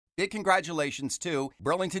Big congratulations to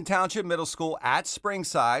Burlington Township Middle School at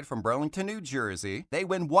Springside from Burlington, New Jersey. They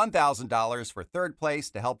win $1,000 for third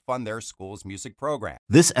place to help fund their school's music program.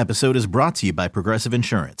 This episode is brought to you by Progressive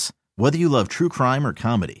Insurance. Whether you love true crime or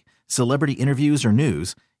comedy, celebrity interviews or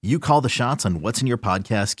news, you call the shots on what's in your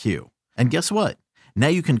podcast queue. And guess what? Now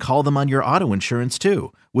you can call them on your auto insurance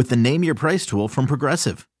too with the Name Your Price tool from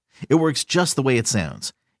Progressive. It works just the way it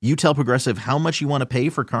sounds. You tell Progressive how much you want to pay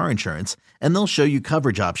for car insurance, and they'll show you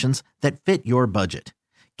coverage options that fit your budget.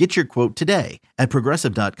 Get your quote today at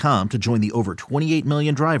Progressive.com to join the over 28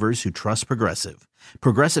 million drivers who trust Progressive.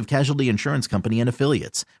 Progressive Casualty Insurance Company and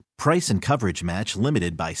Affiliates. Price and coverage match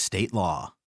limited by state law.